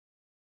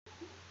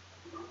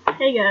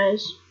Hey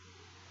guys,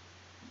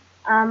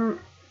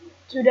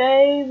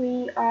 today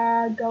we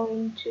are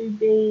going to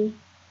be,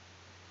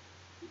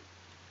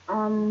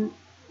 playing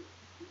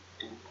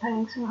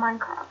some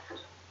Minecraft.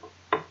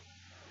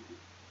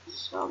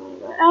 So I'm going to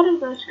go out of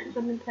this because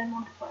I've been playing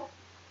multiplayer.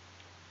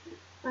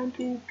 I'm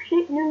going to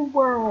click new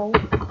world.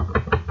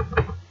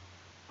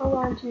 I'm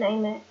going to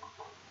name it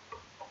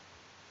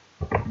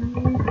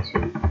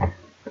YouTube.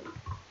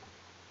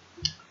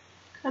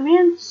 I'm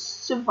in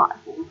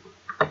survival.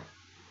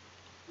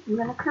 I'm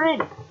going to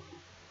create it.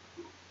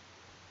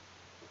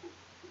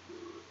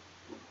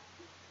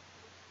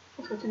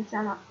 Let's go to the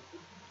sound up.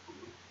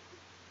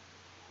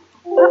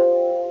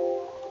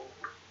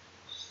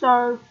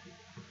 So,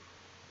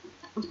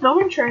 it's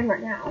building train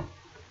right now,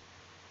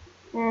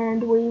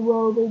 and we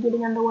will be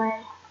getting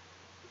underway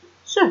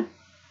soon.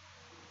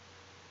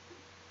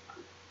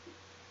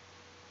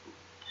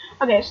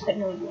 Okay, it's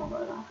technically longer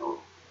than I thought.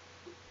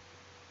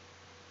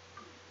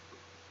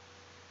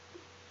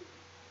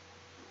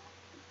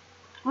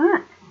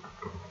 Alright,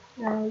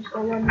 now let's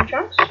go run the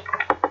chunks.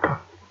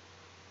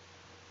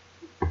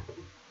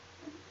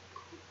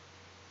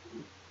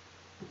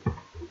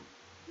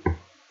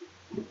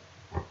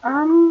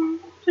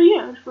 So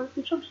yeah, let's work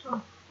the chunks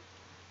on.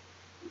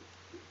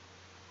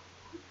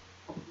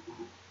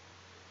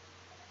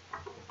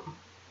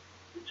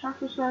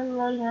 Chunks are slowly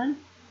loading in.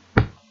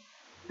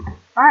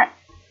 Alright.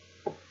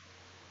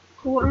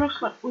 Cool, it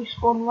looks like we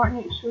spawned right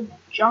next to a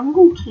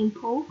jungle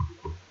temple.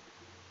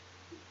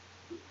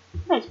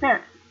 Hey, it's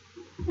Barrett.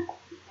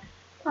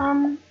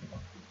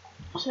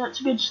 So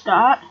that's a good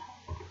start.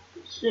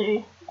 Let's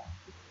see.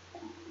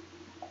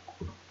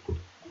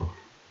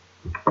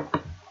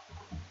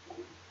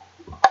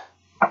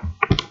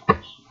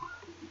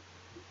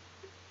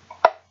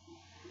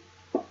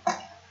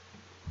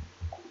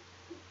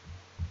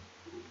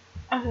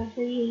 Okay,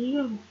 so yeah, you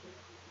go.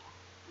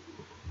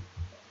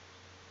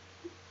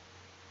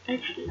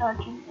 Actually, I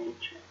can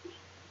check.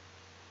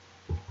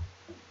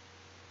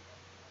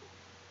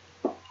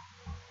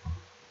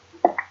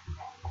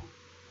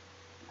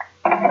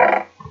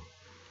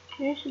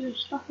 Okay, so there's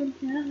stuff in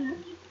here.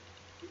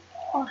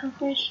 There's some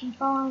fish, some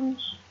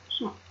bones,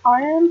 some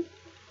iron,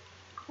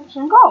 and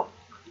some gold.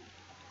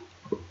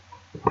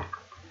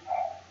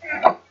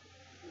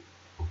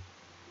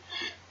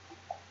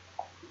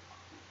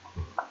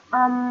 I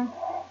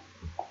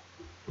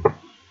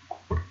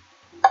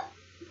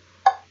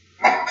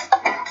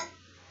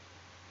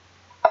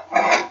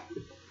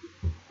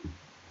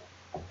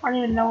don't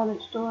even know what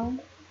it's doing.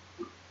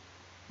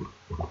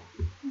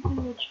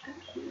 Let's check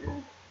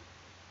here.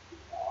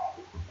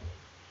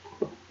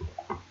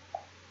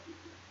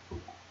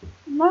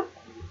 No.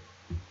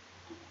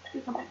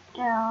 Let's go back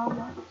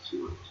down. Let's see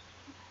what it's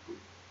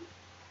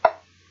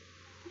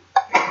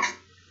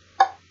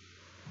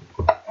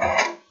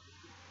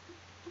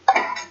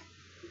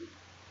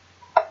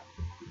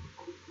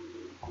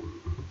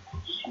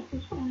see if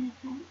there's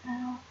anything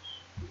else.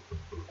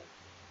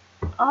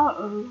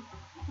 Uh-oh.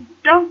 I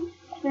don't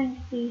think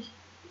these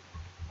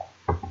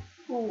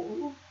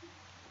fall.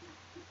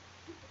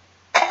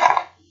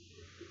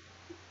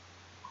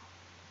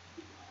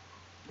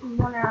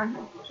 One iron.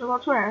 So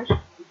what's where's?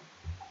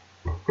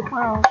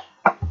 What else?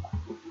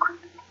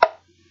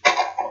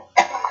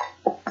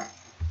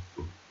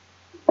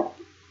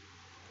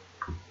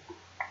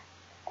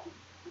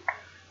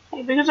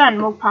 Yeah, because I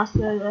hadn't walked past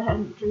there, I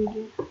hadn't dreamed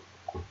it.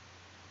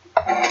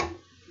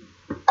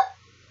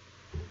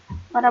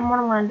 But what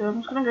I'm gonna do,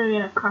 I'm just gonna go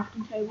get a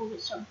crafting table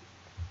with some.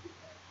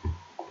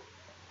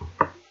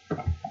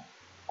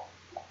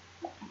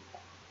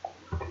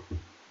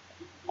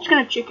 Just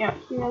gonna check out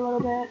here a little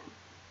bit.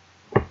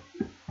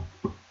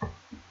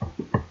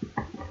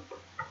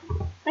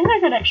 I think I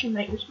could actually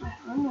make this my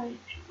home.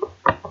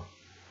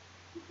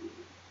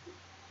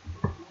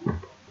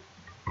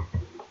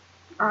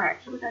 Alright,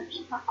 so we got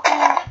some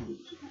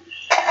backwards,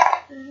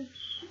 this,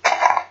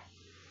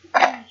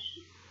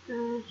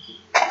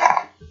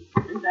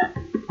 and that.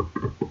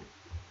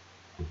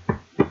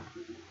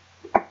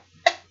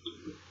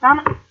 Damn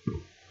it.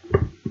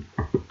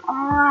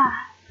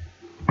 Alright.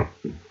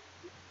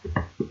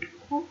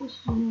 What was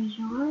the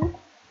result?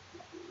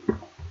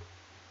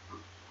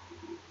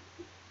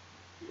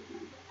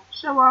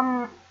 So,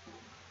 I'm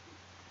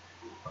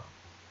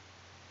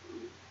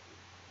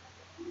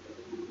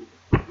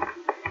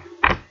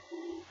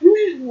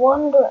just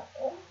wondering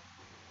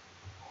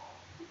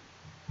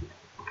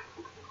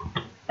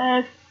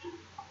if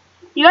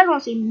you guys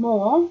want to see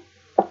more,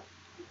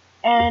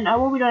 and I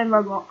will be doing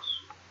Roblox.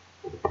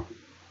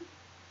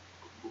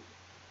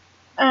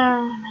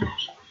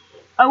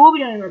 I will be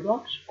doing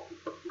Roblox.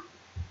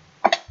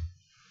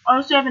 I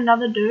also have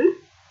another dude,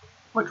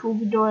 which we'll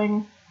be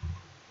doing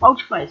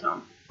multiplayer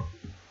on.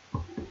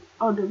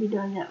 I'll be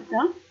doing that with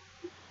them.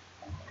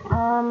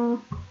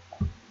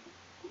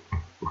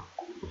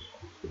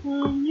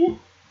 Yeah.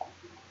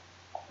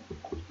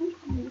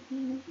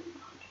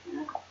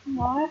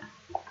 No.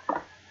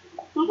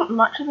 There's not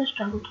much of this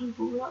jungle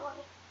temple that way.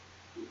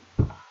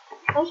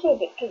 Let's go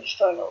get to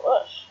destroying all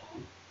this.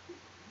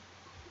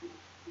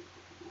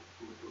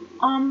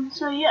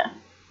 So yeah.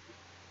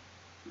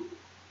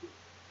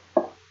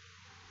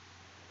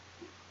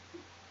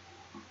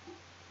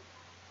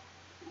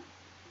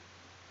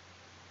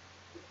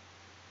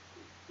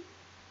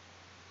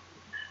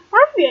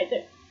 I forget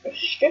that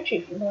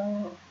stretchy from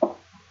going on.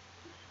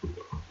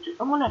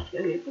 I'm gonna have to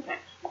go get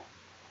pickaxe.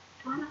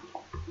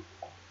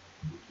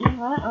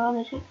 Anyway,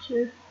 let's get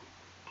two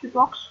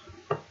blocks.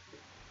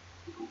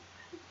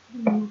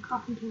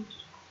 Carpenters.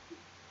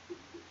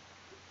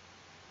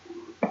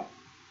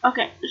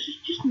 Okay, this is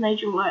just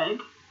major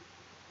lag.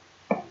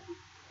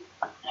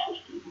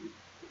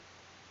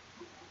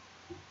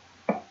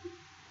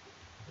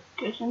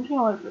 Okay, so I'm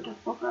gonna wait for it to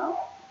pop out.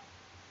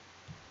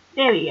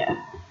 There we go.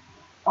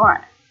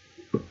 Alright.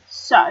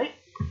 So, if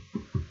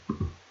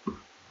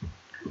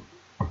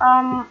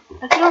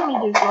you want me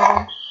to do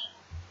vlogs,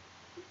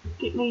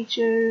 get me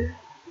to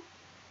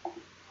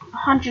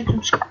 100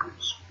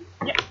 subscribers.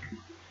 Yep.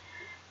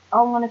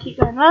 I'm gonna keep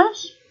doing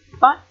those.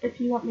 But if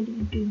you want me to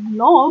do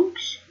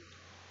vlogs,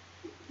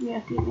 you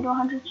have to get me to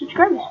 100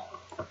 subscribers.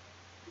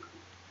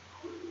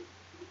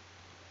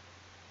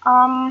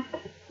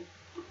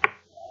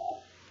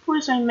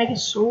 Probably saying make a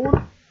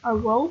sword. I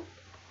will.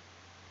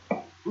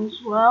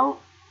 As well.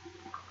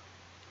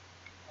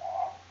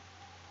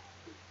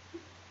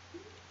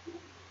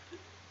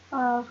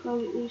 Let's go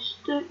get these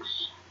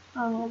sticks.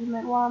 I only have to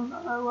make one,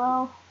 but oh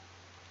well.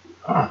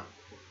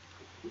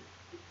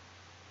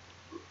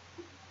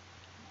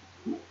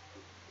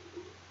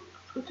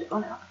 Let's take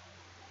one out.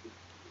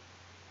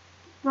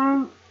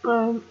 Boom,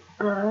 boom,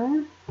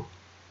 boom.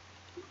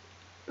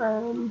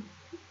 Boom.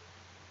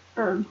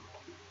 Boom.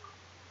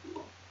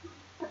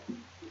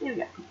 Here we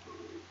go.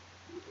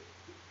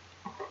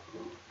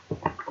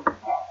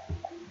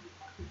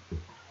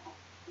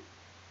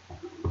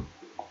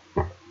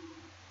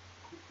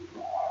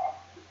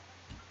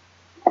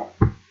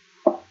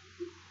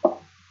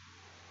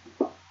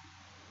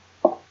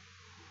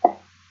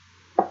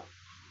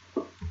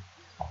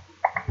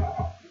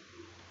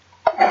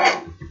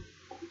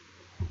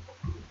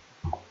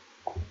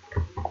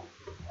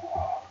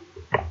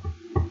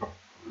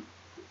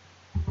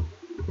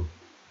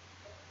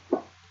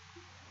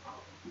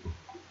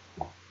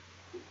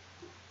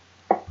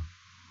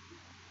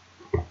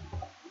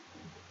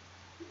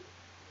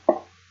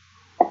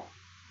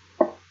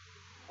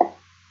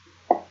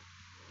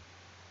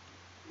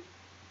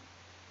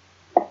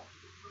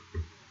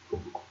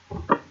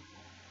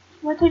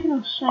 We're taking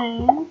a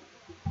same.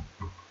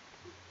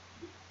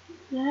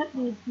 That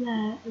is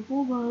that. Of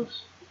all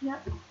those.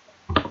 Yep.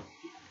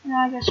 Now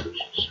I gotta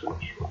switch.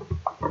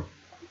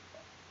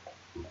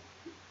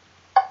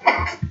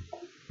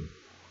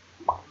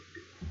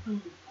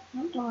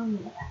 Not down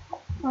there.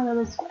 Oh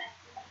no, this way.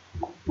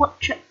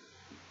 Watch it.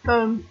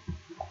 Boom.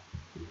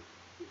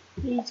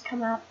 These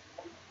come out.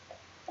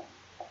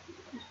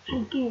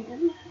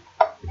 Again.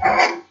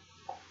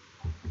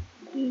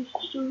 These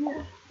are still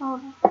here. Hold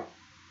on.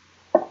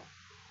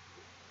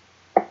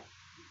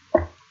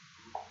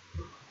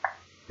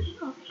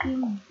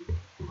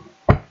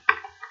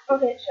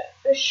 Okay,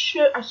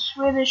 so I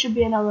swear there should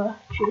be another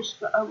chest,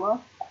 but oh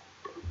well.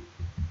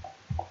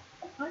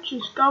 Let's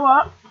just go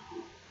up.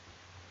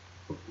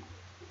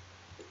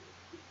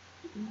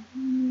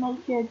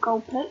 Make a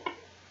gold pick.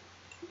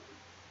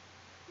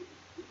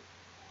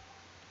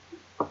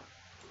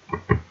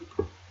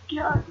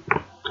 Go.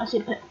 I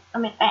said pick. I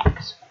mean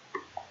axe.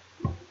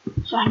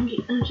 So I can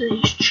get into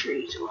these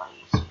trees a lot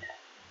easier.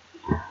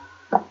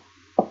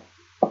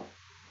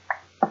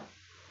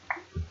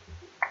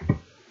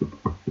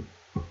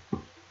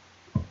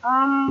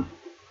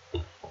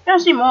 Don't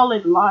see more,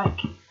 leave a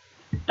like.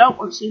 Don't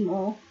want to see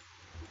more,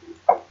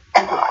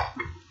 leave a like.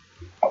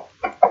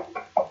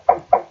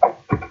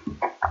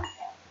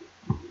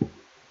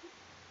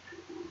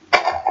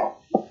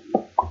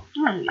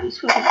 I'm gonna get these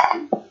cookies.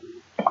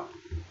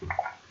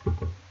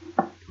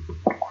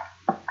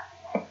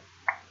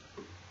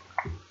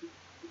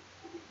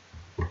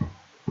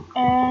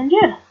 And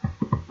yeah.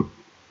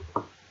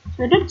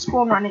 So I did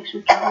spawn right next to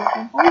a jungle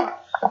temple.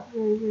 That's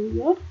very, very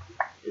good.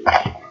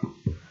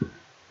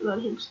 Let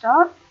him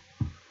start.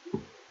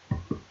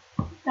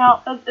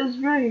 Now, it's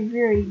very,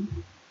 very,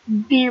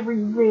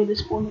 very rare to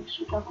spawn next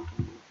to a jungle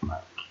temple.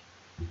 Like,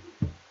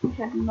 you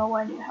have no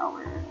idea how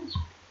rare it is.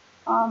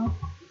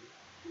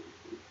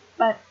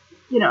 But,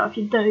 you know, if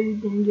you do,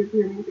 then you're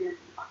very, very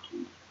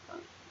lucky.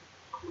 But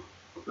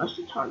most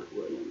of the time it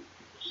wouldn't.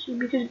 See,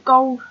 because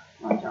gold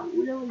runs out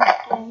really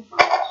damn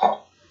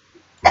fast.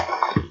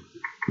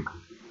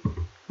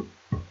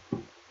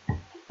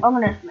 I'm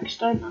gonna have to make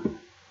stone now.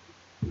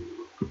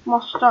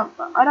 Moss stone,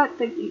 but I don't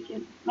think you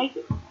can make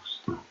it moss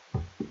stone.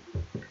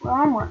 Well,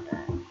 I'm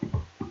wondering.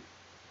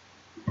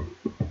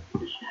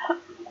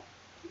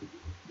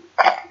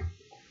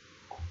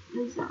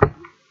 Is that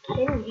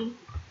carry?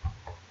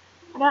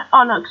 I don't.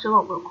 Oh no, because I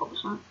won't build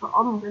cobblestone. But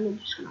I'm really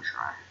just gonna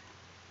try.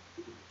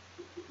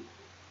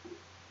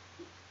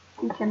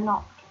 You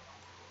cannot.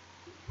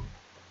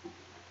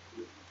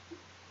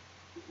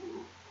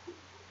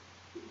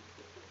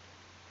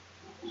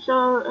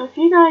 So if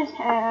you guys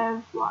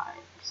have like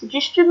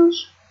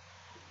suggestions.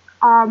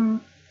 I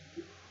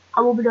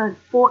will be doing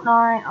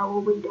Fortnite. I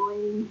will be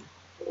doing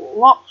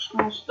lots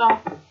more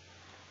stuff.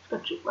 Just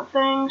gotta check my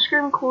thing.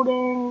 Screen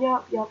recording.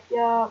 Yup.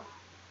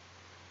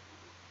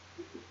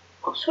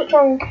 I'll switch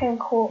on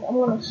camcorder. I'm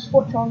gonna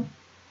switch on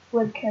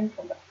webcam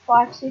for about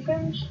 5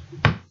 seconds.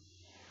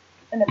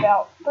 In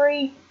about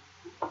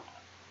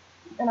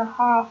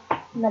 3.5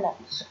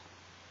 minutes.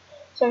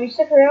 So if you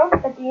stick around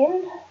at the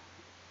end,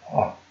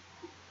 I'll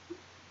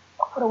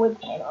put a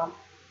webcam on.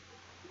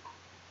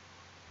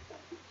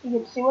 So you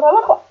get to see what I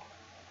look like.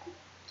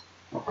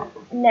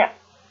 Now,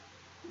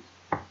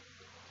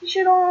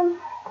 t-shirt on.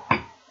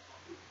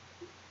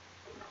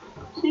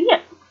 So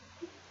yeah,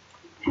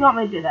 if you want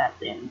me to do that,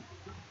 then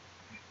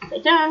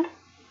stay tuned,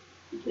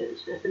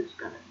 because it is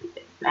gonna be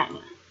a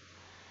banger.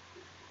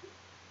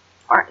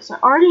 Alright, so I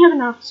already have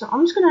enough, so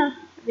I'm just gonna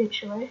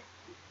eventually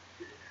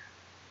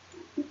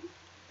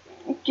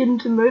get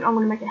into the mood. I'm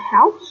gonna make a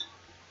house.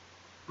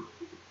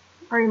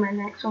 I already made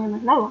an X, so I'm gonna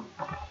make another one.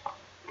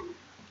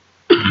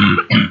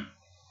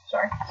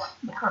 Sorry,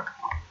 the crook.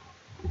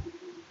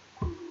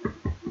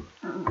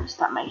 I'm gonna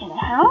start making a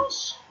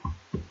house.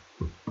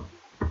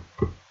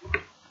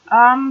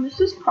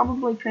 This is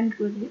probably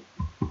cringeworthy,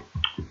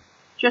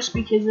 just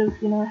because of,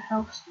 you know,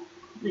 how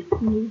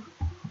like new.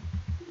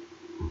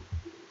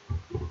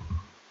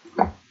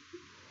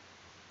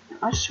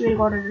 I swear to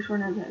God, I just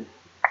ran out of egg.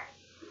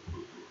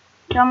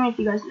 Tell me if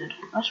you guys did.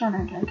 I just ran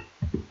out of egg.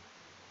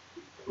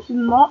 This is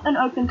not an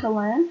open to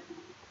land.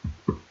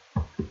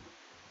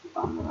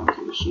 Oh no, that's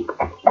the sheep. Oh,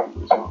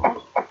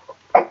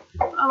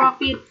 up,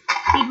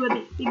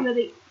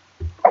 bedworthy.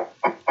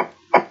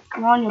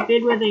 Come on, you're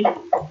bedworthy.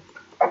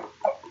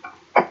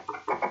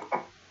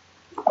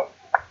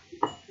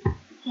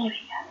 There we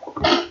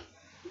go.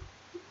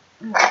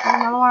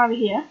 Another one over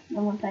here. I'm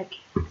gonna take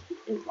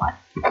his life.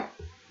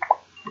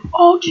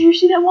 Oh, do you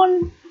see that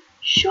one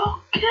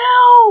shot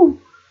kill?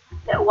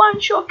 That one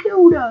shot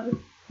kill though.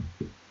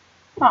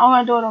 Right, I'm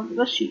gonna do it on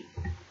this sheet.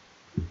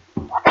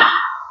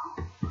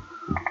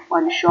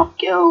 One shot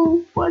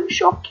kill.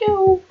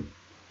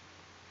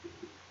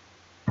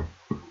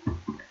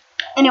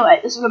 Anyway,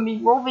 this is gonna be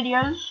raw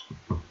videos.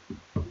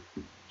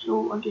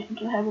 So I get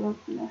into the habit of,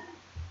 you know,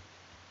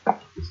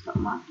 stop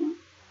marking.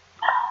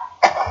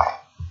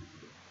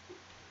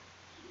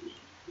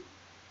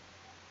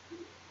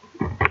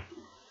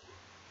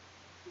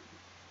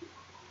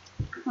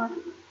 Right,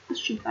 this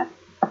should go.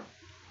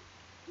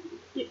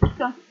 Yep, keep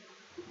going.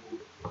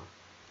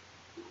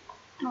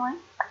 Alright.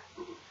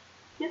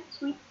 Yep,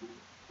 sweet.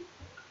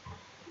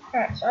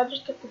 Alright, so I'll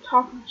just get the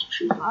top and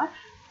choose life.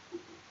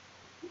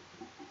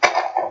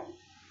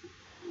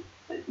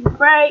 Open the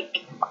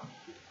break.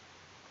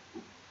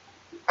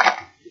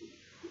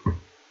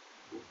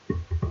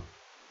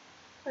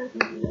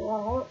 Open the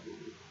wall.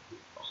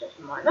 So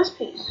mine this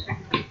piece.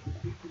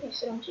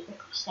 Place it on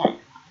technical stand.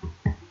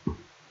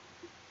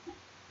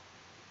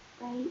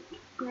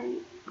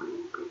 Break.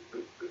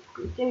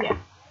 There we go.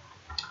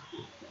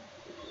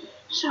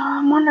 So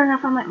I'm wondering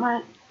if I make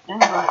my thing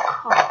like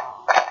cross.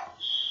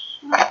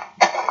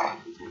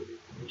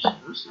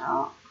 This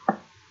out.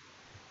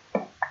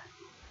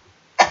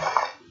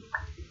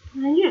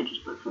 And yeah,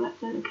 just look for that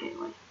 30k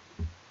way.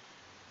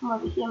 I'm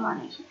over here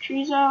mining some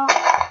trees out.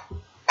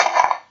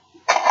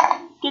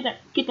 Get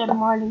that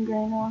mining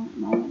grain on at the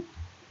moment.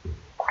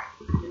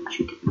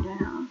 Shoot it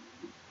down.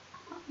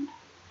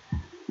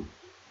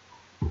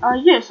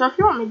 Yeah, so if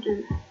you want me to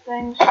do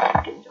things,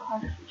 get to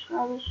 100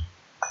 subscribers.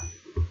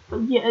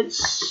 But yeah, it's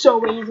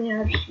so easy.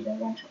 I just do that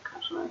one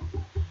shortcut, so I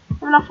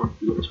have enough for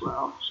you as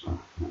well. So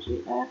let's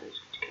do that. It's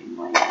getting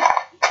way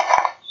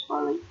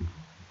slowly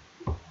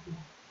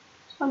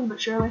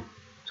but surely.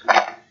 So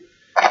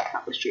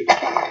cut the street a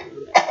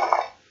little bit.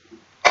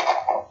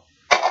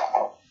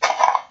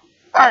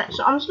 Alright,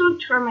 so I'm just gonna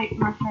try to make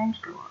my frames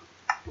go up.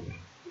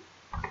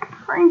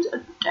 Frames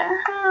are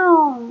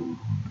down.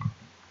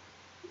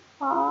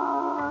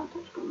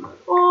 That's gonna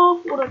move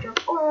off. What I jump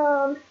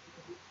around?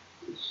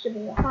 It's to be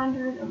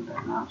 100 and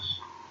then mouse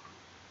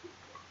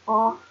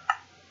off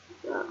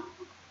the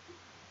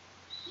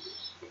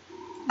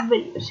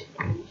video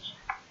settings.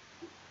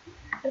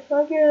 If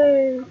I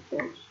go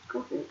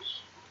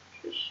graphics,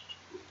 just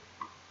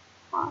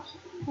fast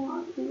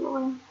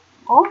rolling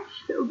off,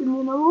 that will give me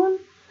another one.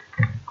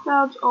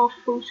 Clouds off,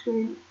 full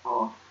screen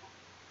off,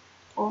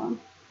 on.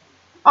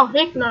 Oh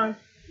heck no!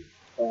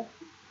 Off.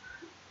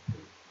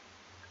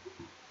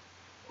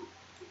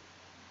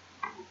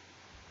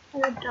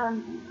 I've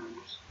done.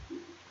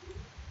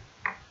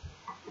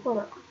 Hold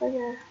up, if I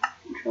go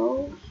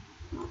controls,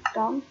 not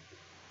done.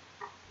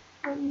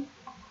 I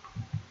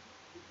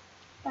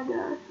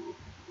go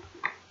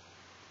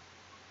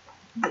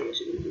video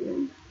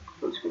screen,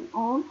 full screen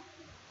on.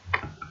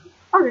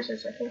 I guess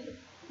that's okay.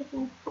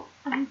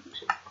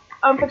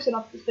 I'm fixing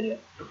up this video.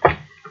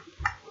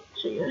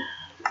 So yeah.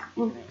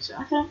 Anyway, so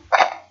I think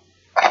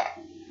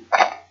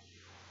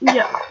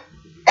yeah.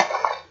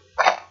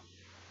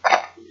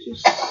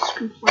 Just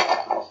completely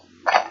fast.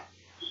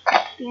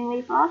 Just getting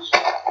really fast.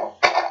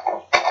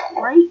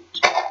 Right.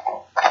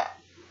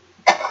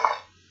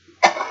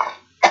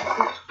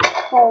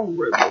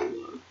 horrible.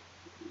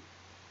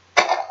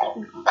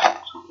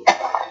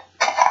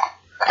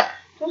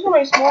 Just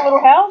want a small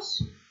little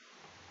house.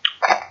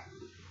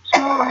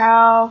 Small little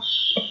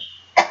house.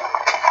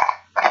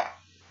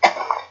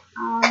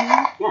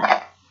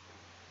 Yeah.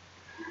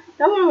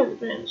 That one was a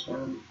bit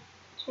 10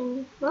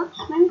 minutes,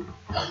 maybe.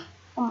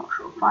 I'm not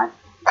sure. 5,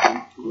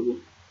 10,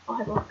 maybe. I'll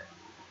have a look.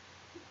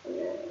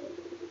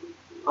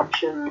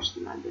 Options,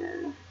 and I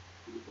go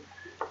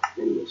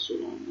video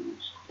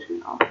settings,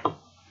 turn off.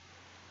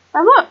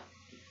 Oh look!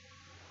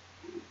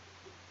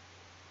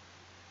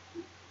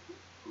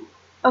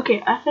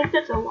 Okay, I think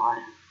that's a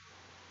lie.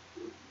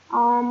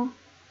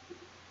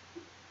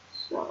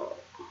 So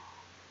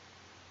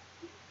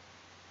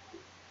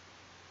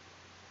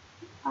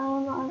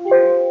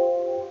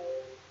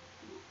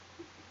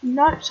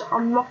no, so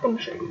I'm not gonna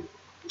show you.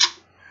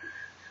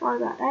 Sorry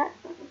about that.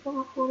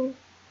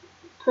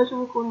 Total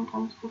recording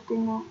times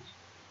 15 minutes.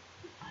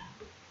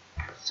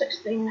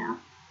 16 now.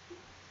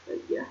 So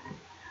yeah.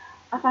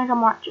 I think I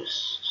might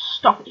just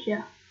stop it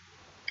here.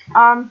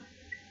 Another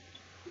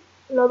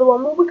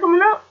one will be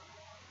coming up.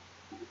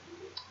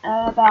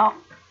 About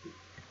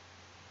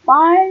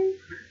 5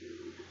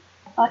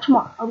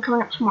 tomorrow. I'll be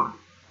coming up tomorrow.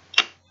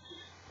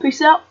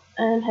 Peace out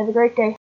and have a great day.